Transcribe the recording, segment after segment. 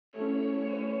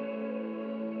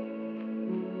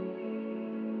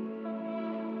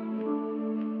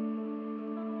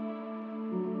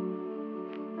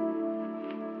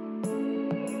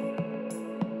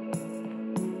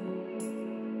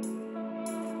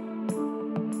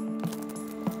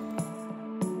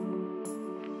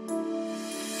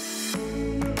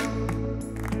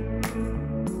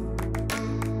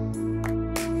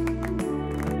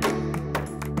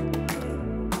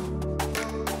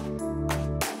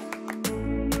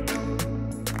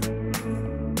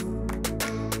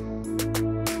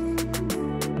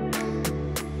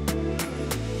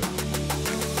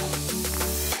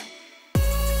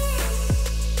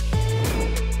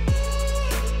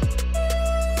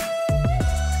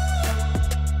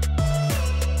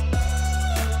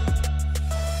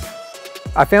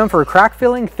I found for a crack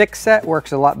filling, thick set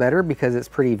works a lot better because it's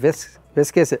pretty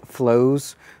viscous. It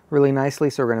flows really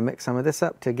nicely. So we're gonna mix some of this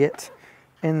up to get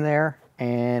in there.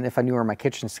 And if I knew where my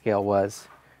kitchen scale was,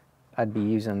 I'd be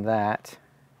using that.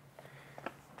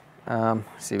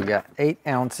 See, we got 8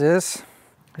 ounces,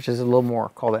 which is a little more.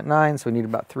 Call that 9, so we need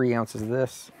about 3 ounces of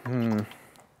this.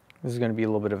 This is gonna be a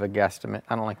little bit of a guesstimate.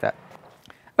 I don't like that.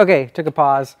 Okay, took a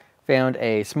pause, found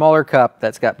a smaller cup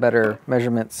that's got better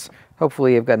measurements.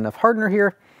 Hopefully I've got enough hardener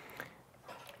here.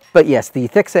 But yes, the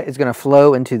thick set is gonna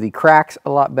flow into the cracks a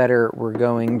lot better. We're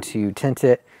going to tint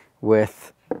it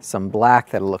with some black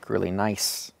that'll look really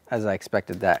nice, as I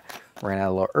expected that. Ran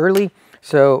out a little early.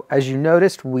 So as you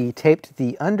noticed, we taped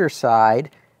the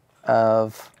underside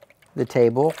of the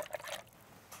table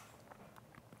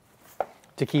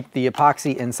to keep the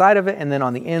epoxy inside of it. And then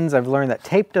on the ends, I've learned that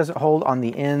tape doesn't hold on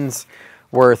the ends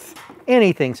worth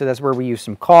anything. So that's where we use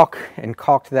some caulk and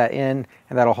caulked that in,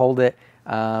 and that'll hold it.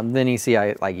 Then you see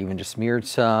I like even just smeared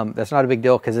some. That's not a big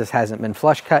deal because this hasn't been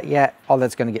flush cut yet. All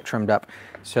that's gonna get trimmed up.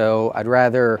 So I'd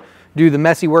rather do the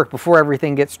messy work before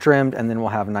everything gets trimmed, and then we'll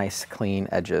have nice clean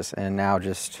edges. And now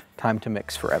just time to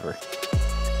mix forever.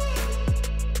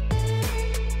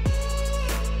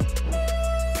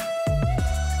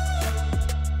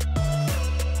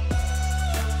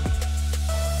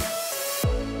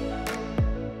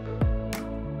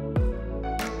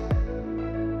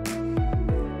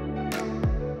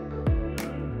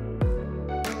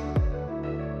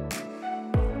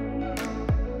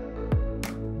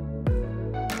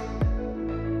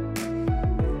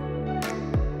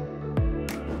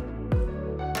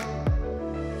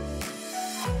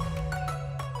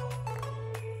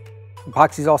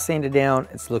 Epoxy's all sanded down.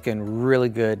 It's looking really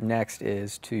good. Next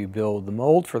is to build the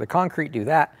mold for the concrete, do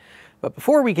that. But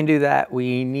before we can do that,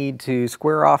 we need to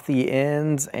square off the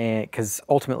ends, and because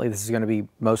ultimately this is going to be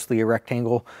mostly a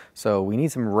rectangle. So we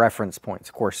need some reference points.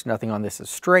 Of course, nothing on this is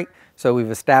straight. So we've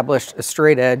established a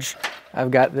straight edge.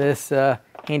 I've got this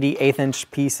handy 1/8"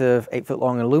 piece of 8-foot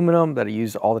long aluminum that I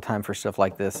use all the time for stuff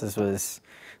like this. This was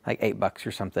like $8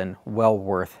 or something, well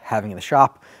worth having in the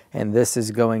shop. And this is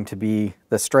going to be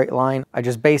the straight line. I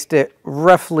just based it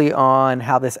roughly on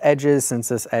how this edge is, since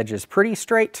this edge is pretty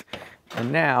straight.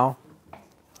 And now,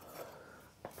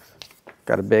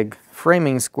 got a big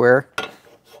framing square,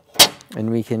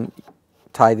 and we can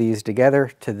tie these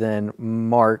together to then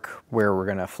mark where we're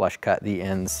gonna flush cut the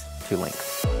ends to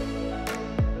length.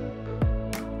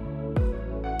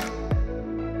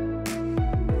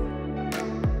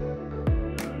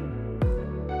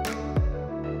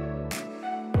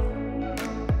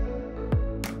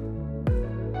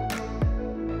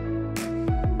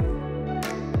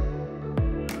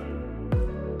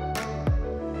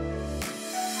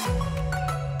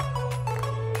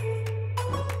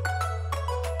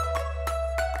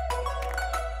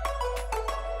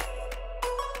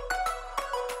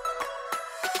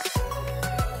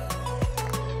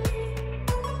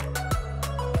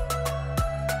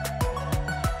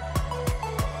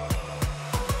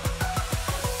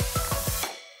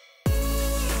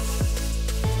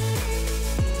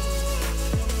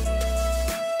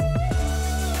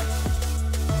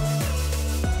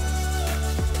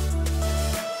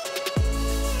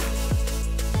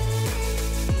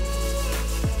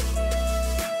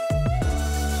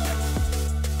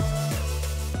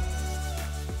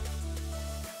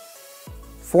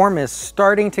 Form is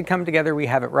starting to come together. We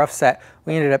have it rough set.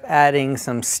 We ended up adding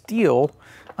some steel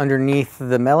underneath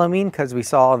the melamine because we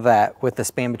saw that with the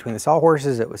span between the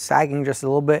sawhorses, it was sagging just a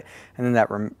little bit. And then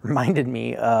that reminded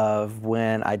me of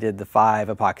when I did the 5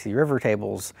 epoxy river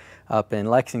tables up in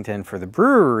Lexington for the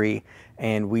brewery,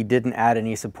 and we didn't add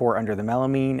any support under the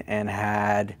melamine and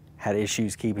had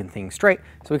issues keeping things straight.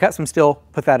 So we cut some steel,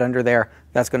 put that under there.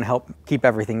 That's gonna help keep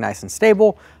everything nice and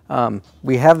stable.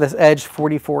 We have this edge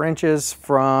 44 inches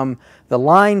from the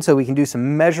line, so we can do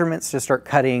some measurements to start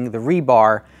cutting the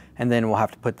rebar, and then we'll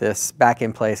have to put this back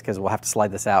in place because we'll have to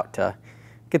slide this out to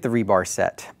get the rebar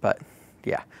set. But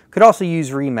yeah, could also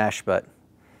use remesh, but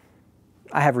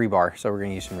I have rebar, so we're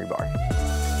gonna use some rebar.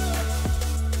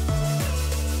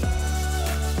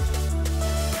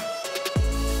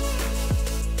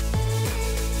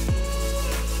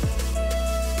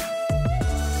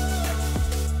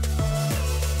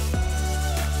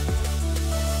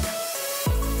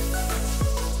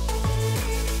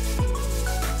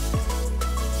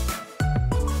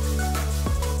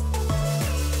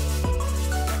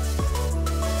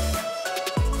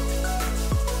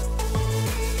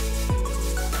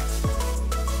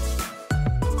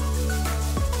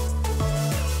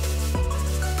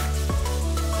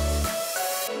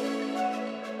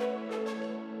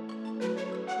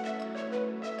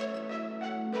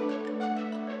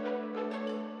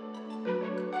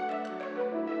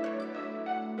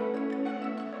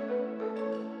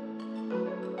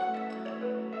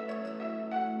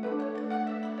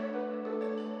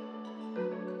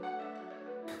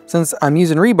 Since I'm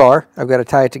using rebar, I've got to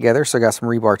tie it together, so I got some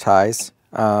rebar ties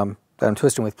that I'm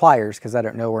twisting with pliers because I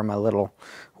don't know where my little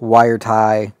wire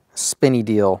tie spinny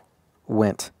deal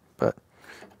went, but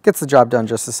gets the job done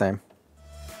just the same.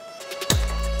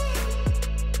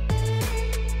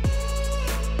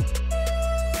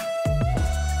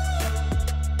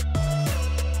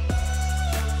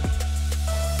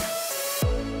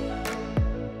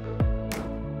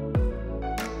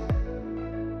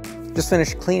 Just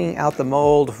finished cleaning out the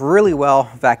mold really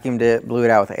well, vacuumed it, blew it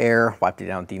out with air, wiped it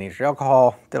down with denatured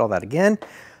alcohol, did all that again.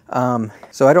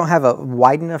 So I don't have a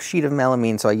wide enough sheet of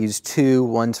melamine, so I used two,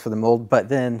 ones for the mold, but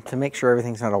then to make sure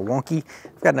everything's not all wonky,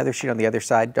 I've got another sheet on the other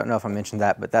side. Don't know if I mentioned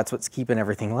that, but that's what's keeping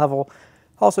everything level.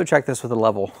 Also check this with a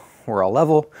level. We're all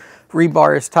level.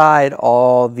 Rebar is tied.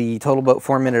 All the Total Boat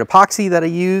 4-minute epoxy that I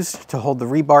used to hold the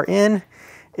rebar in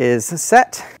is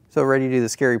set. So ready to do the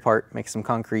scary part, make some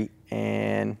concrete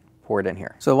and pour it in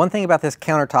here. So one thing about this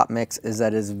countertop mix is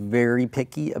that it's very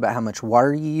picky about how much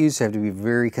water you use. You have to be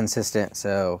very consistent.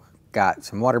 So got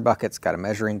some water buckets, got a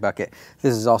measuring bucket.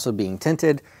 This is also being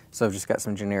tinted. So I've just got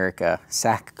some generic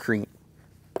Saccrete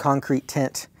concrete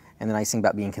tint. And the nice thing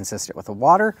about being consistent with the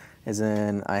water is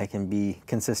then I can be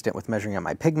consistent with measuring out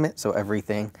my pigment. So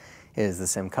everything is the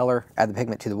same color. Add the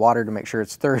pigment to the water to make sure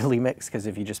it's thoroughly mixed, because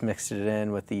if you just mixed it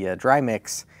in with the dry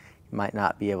mix, might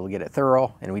not be able to get it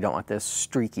thorough, and we don't want this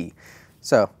streaky.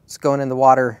 So it's going in the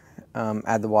water,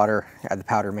 add the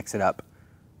powder, mix it up,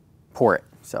 pour it.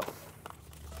 So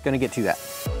gonna get to that.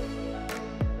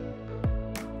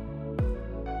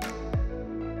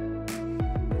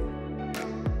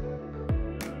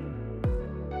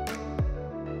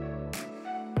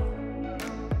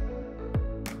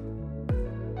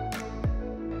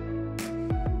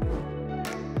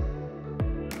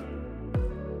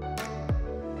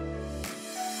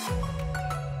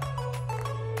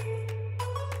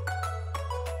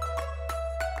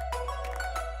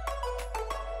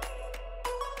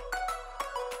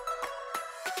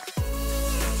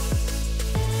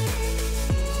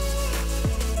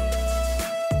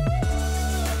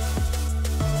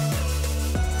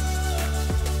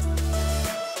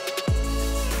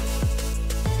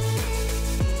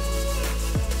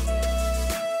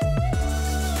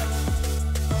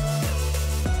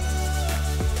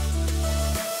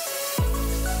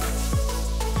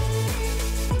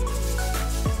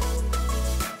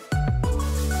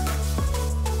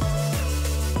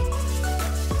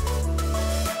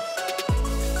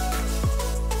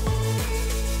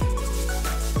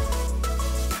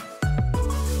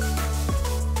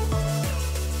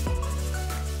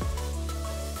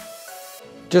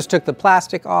 Just took the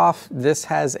plastic off. This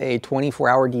has a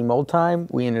 24-hour demold time.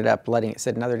 We ended up letting it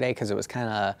sit another day because it was kind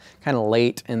of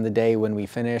late in the day when we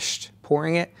finished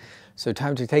pouring it. So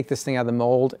time to take this thing out of the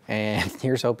mold, and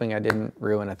here's hoping I didn't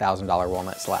ruin a $1,000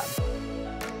 walnut slab.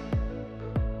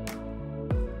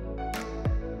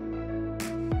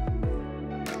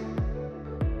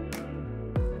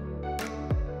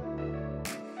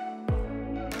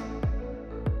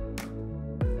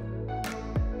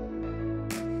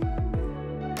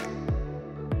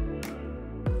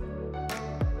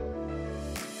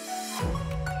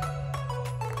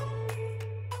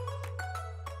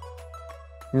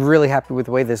 I'm really happy with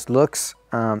the way this looks.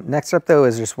 Next up though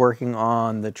is just working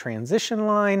on the transition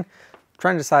line. I'm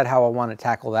trying to decide how I want to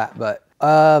tackle that, but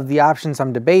of the options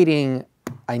I'm debating,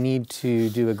 I need to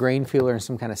do a grain feeler and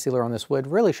some kind of sealer on this wood.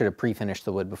 Really should have pre-finished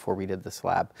the wood before we did the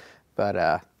slab, but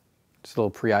just a little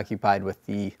preoccupied with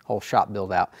the whole shop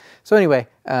build out. So anyway,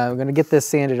 I'm gonna get this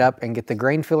sanded up and get the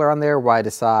grain filler on there while I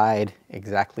decide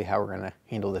exactly how we're gonna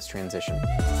handle this transition.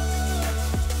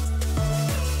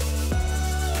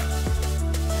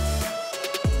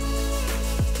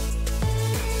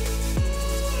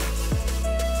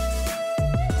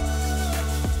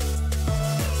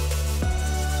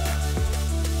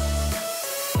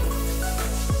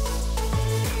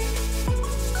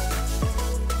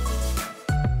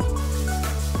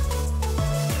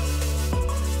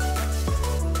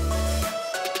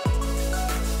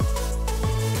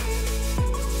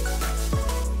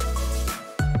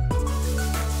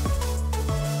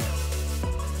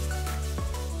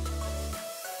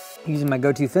 Using my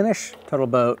go-to finish, Total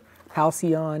Boat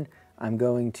Halcyon, I'm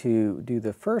going to do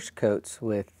the first coats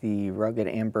with the Rugged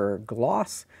Amber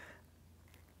Gloss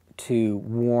to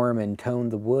warm and tone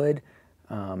the wood.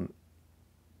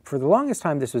 For the longest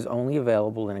time, this was only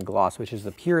available in a gloss, which is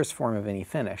the purest form of any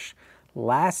finish.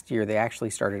 Last year, they actually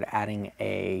started adding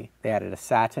they added a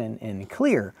satin in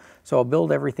clear. So I'll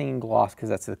build everything in gloss because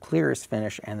that's the clearest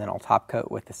finish, and then I'll top coat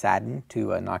with the satin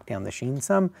to knock down the sheen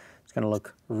some. It's gonna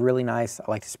look really nice. I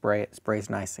like to spray it, sprays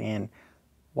nice and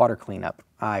Water cleanup.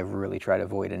 I really try to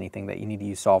avoid anything that you need to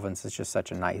use solvents. It's just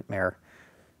such a nightmare.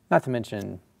 Not to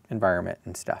mention environment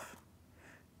and stuff.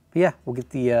 But yeah, we'll get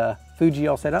the Fuji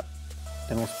all set up,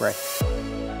 then we'll spray.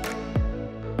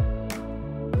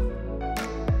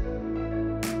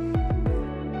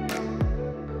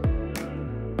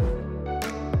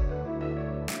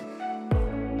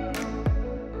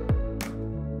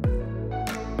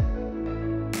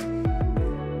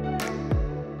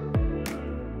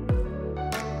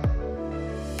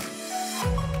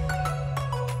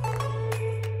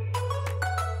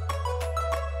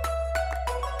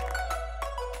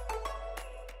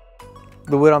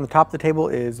 The wood on the top of the table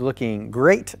is looking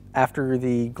great. After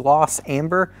the gloss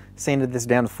amber, sanded this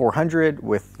down to 400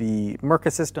 with the Mirka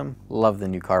system. Love the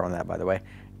new color on that, by the way.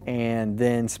 And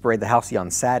then sprayed the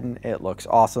Halcyon satin. It looks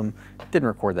awesome. Didn't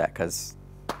record that because,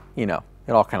 you know,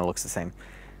 it all kind of looks the same.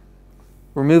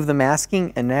 Remove the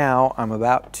masking, and now I'm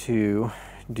about to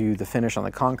do the finish on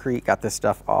the concrete. Got this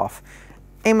stuff off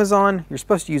Amazon. You're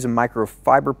supposed to use a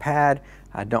microfiber pad.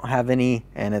 I don't have any,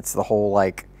 and it's the whole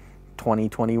like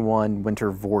 2021 winter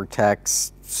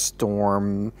vortex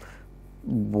storm,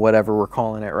 whatever we're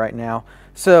calling it right now.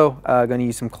 So going to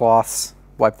use some cloths,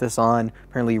 wipe this on.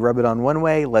 Apparently rub it on one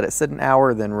way, let it sit an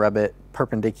hour, then rub it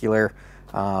perpendicular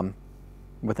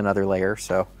with another layer.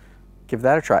 So give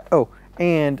that a try. Oh,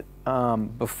 and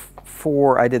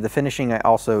before I did the finishing, I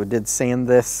also did sand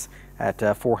this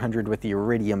at 400 with the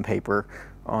iridium paper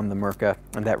on the Mirka,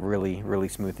 and that really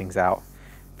smoothed things out.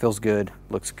 Feels good,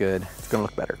 looks good. It's gonna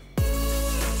look better.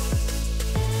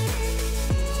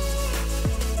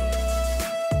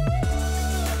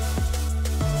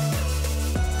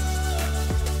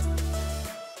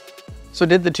 So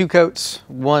did the 2 coats,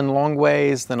 one long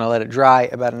ways, then I let it dry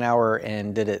about an hour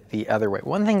and did it the other way.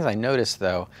 One thing I noticed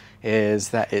though is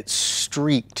that it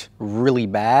streaked really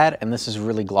bad, and this is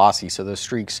really glossy, so those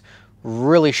streaks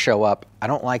really show up. I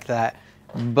don't like that,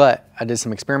 but I did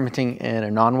some experimenting in a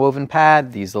non-woven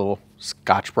pad. These little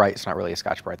Scotch-Brite, it's not really a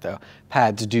Scotch-Brite though,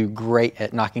 pads do great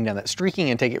at knocking down that streaking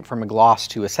and take it from a gloss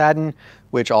to a satin,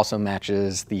 which also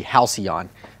matches the Halcyon.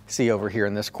 See over here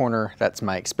in this corner, that's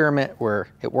my experiment where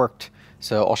it worked.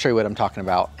 So I'll show you what I'm talking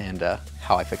about and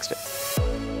how I fixed it.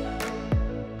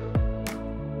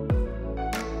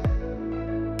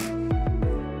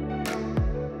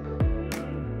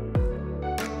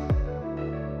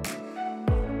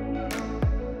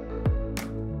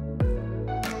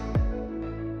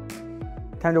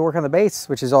 Time to work on the base,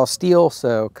 which is all steel,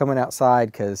 so coming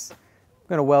outside because I'm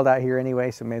gonna weld out here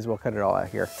anyway, so may as well cut it all out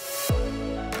here.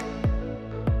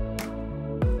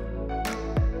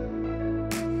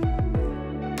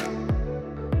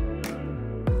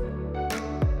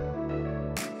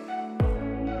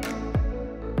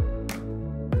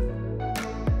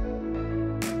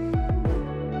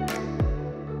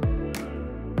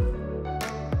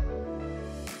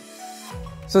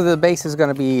 So the base is going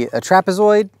to be a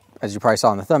trapezoid, as you probably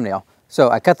saw in the thumbnail. So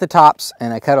I cut the tops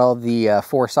and I cut all the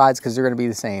 4 sides because they're going to be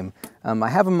the same. I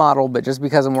have a model, but just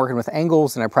because I'm working with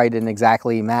angles and I probably didn't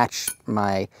exactly match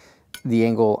the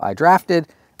angle I drafted,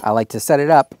 I like to set it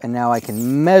up, and now I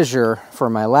can measure for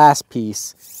my last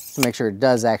piece to make sure it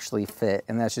does actually fit,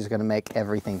 and that's just going to make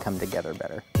everything come together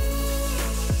better.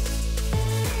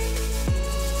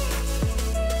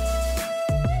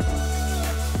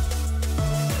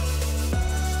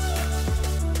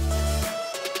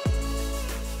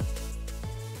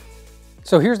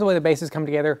 So here's the way the bases come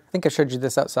together. I think I showed you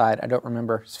this outside. I don't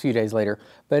remember, it's a few days later.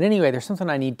 But anyway, there's something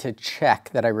I need to check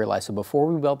that I realized. So before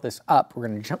we weld this up, we're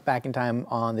gonna jump back in time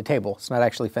on the table. It's not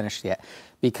actually finished yet,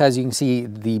 because you can see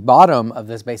the bottom of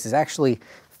this base is actually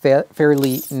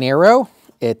fairly narrow.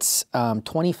 It's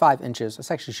 25 inches.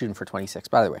 It's actually shooting for 26,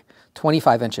 by the way,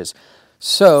 25 inches.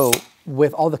 So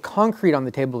with all the concrete on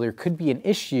the table, there could be an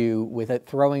issue with it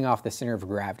throwing off the center of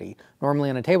gravity. Normally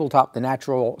on a tabletop, the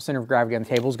natural center of gravity on the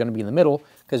table is going to be in the middle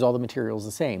because all the material is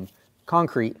the same.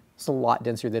 Concrete is a lot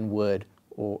denser than wood,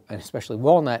 and especially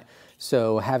walnut.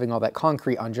 So having all that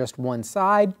concrete on just one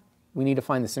side, we need to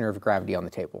find the center of gravity on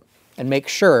the table and make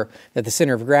sure that the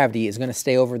center of gravity is going to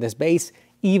stay over this base,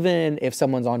 even if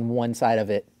someone's on one side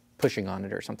of it pushing on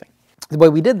it or something. The way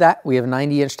we did that, we have a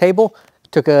 90-inch table.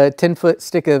 Took a 10-foot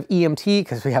stick of EMT,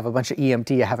 because we have a bunch of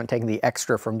EMT. I haven't taken the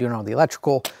extra from doing all the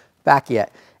electrical back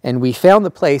yet. And we found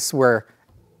the place where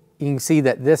you can see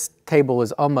that this table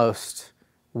is almost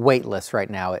weightless right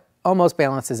now. It almost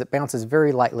balances, it bounces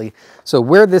very lightly. So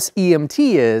where this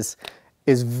EMT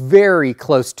is very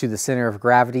close to the center of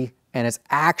gravity, and it's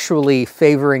actually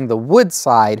favoring the wood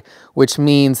side, which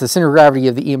means the center of gravity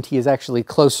of the EMT is actually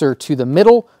closer to the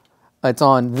middle. It's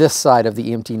on this side of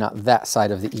the EMT, not that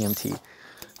side of the EMT.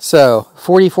 So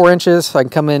 44 inches, so I can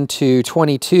come into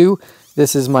 22.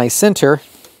 This is my center,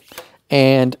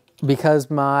 and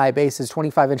because my base is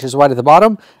 25 inches wide at the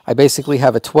bottom, I basically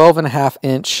have a 12.5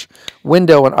 inch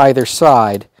window on either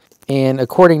side. And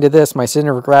according to this, my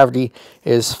center of gravity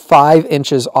is 5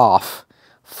 inches off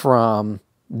from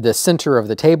the center of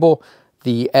the table.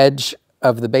 The edge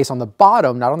of the base on the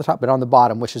bottom, not on the top, but on the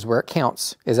bottom, which is where it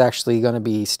counts, is actually going to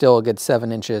be still a good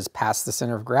 7 inches past the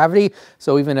center of gravity.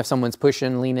 So even if someone's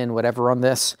pushing, leaning, whatever on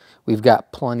this, we've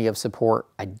got plenty of support.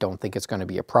 I don't think it's going to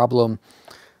be a problem.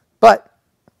 But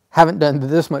haven't done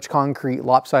this much concrete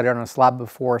lopsided on a slab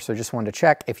before, so just wanted to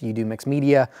check if you do mixed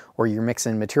media or you're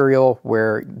mixing material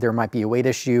where there might be a weight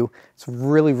issue. It's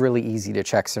really, really easy to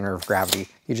check center of gravity.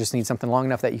 You just need something long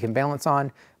enough that you can balance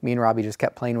on. Me and Robbie just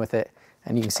kept playing with it,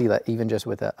 and you can see that even just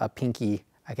with a pinky,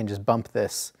 I can just bump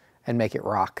this and make it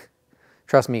rock.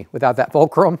 Trust me, without that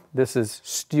fulcrum, this is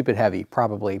stupid heavy,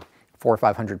 probably 400 or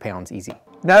 500 pounds easy.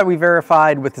 Now that we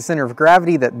verified with the center of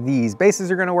gravity that these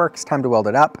bases are gonna work, it's time to weld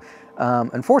it up.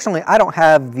 Unfortunately, I don't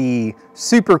have the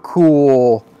super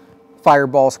cool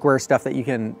fireball square stuff that you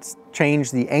can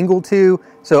change the angle to.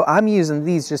 So I'm using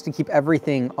these just to keep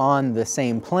everything on the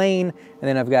same plane. And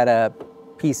then I've got a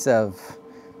piece of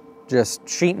just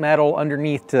sheet metal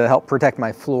underneath to help protect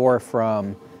my floor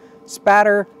from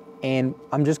spatter. And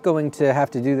I'm just going to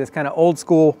have to do this kind of old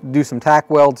school, do some tack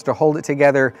welds to hold it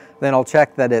together. Then I'll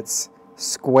check that it's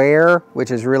square,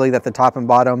 which is really that the top and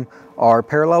bottom are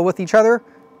parallel with each other.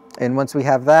 And once we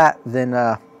have that, then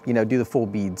you know, do the full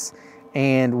beads.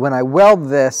 And when I weld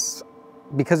this,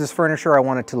 because it's furniture, I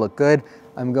want it to look good,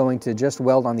 I'm going to just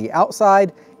weld on the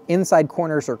outside. Inside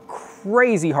corners are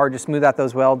crazy hard to smooth out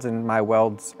those welds, and my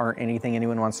welds aren't anything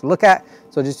anyone wants to look at.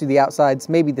 So I'll just do the outsides,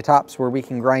 maybe the tops where we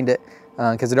can grind it,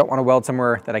 because I don't want to weld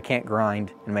somewhere that I can't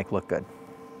grind and make look good.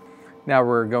 Now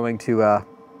we're going to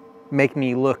make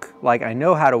me look like I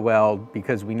know how to weld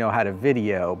because we know how to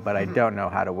video, but I don't know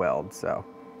how to weld, so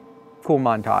cool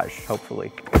montage,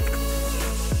 hopefully.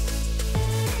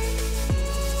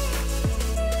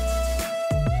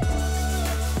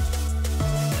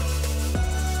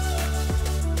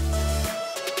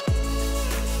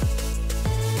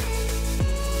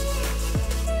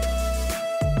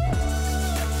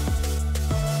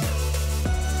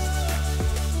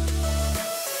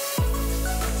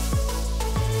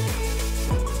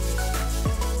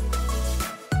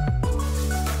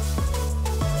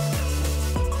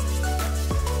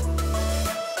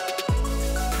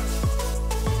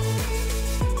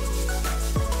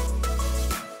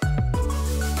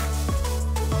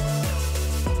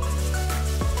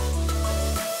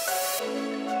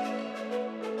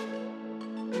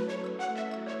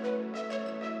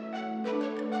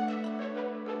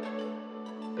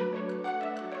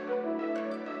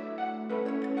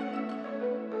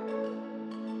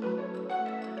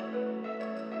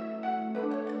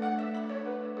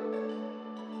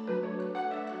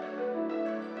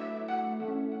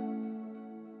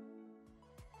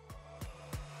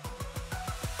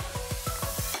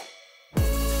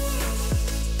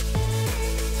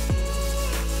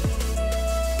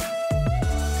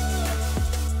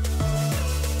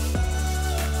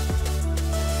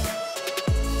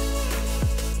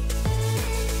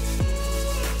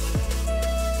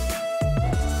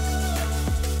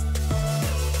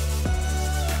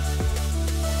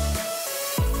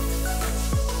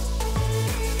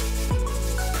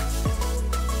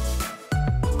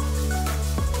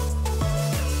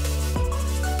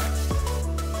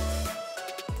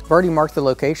 I've already marked the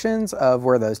locations of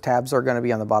where those tabs are going to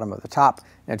be on the bottom of the top.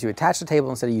 Now to attach the table,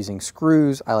 instead of using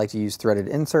screws, I like to use threaded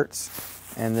inserts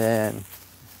and then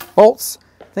bolts.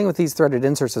 The thing with these threaded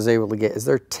inserts I was able to get is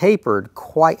they're tapered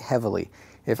quite heavily.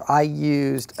 If I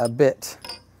used a bit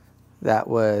that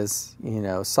was, you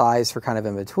know, size for kind of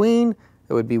in between,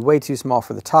 it would be way too small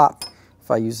for the top.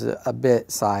 If I use a bit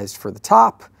sized for the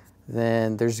top,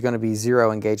 then there's going to be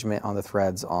zero engagement on the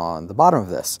threads on the bottom of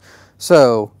this.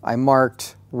 So I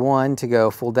marked one to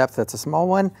go full depth, that's a small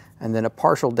one, and then a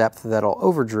partial depth that'll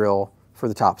over drill for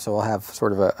the top. So I'll have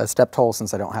sort of a stepped hole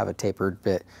since I don't have a tapered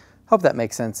bit. Hope that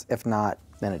makes sense. If not,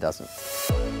 then it doesn't.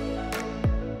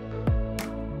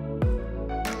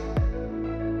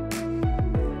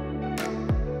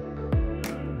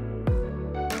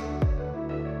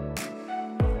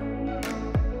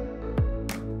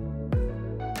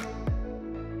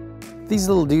 These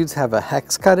little dudes have a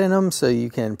hex cut in them, so you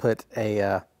can put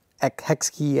a hex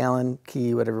key, Allen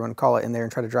key, whatever you want to call it, in there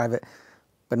and try to drive it.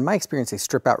 But in my experience, they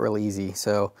strip out really easy.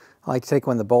 So I like to take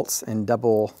one of the bolts and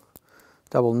double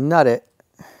nut it.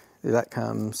 That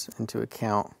comes into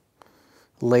account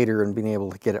later and being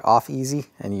able to get it off easy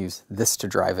and use this to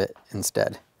drive it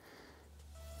instead.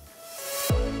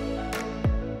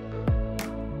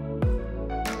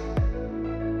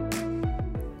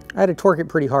 I had to torque it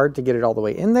pretty hard to get it all the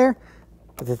way in there.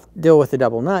 But the deal with the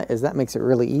double nut is that makes it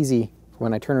really easy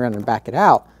when I turn around and back it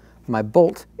out. My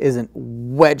bolt isn't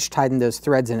wedged tight in those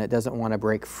threads and it doesn't want to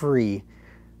break free.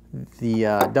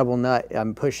 The double nut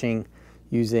I'm pushing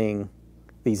using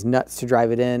these nuts to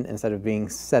drive it in instead of being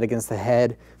set against the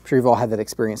head. I'm sure you've all had that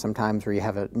experience sometimes where you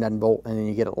have a nut and bolt and then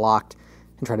you get it locked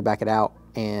and try to back it out,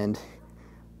 and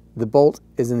the bolt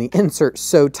is in the insert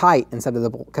so tight, instead of the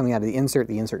bolt coming out of the insert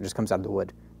just comes out of the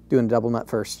wood. Doing a double nut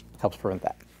first helps prevent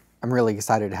that. I'm really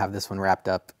excited to have this one wrapped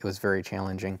up. It was very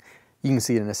challenging. You can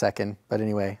see it in a second, but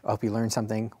anyway, I hope you learned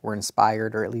something, were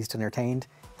inspired, or at least entertained.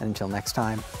 And until next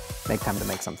time, make time to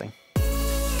make something.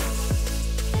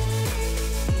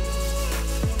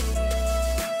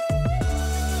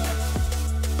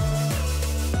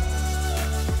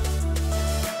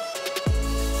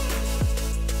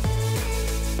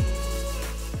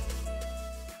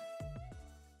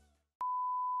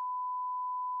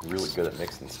 Really good at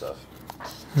mixing stuff.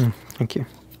 Thank you.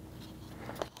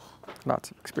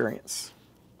 Lots of experience.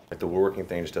 If the woodworking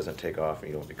thing just doesn't take off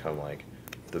and you don't become like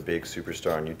the big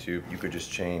superstar on YouTube, you could just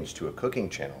change to a cooking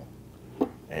channel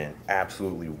and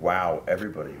absolutely wow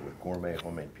everybody with gourmet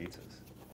homemade pizzas.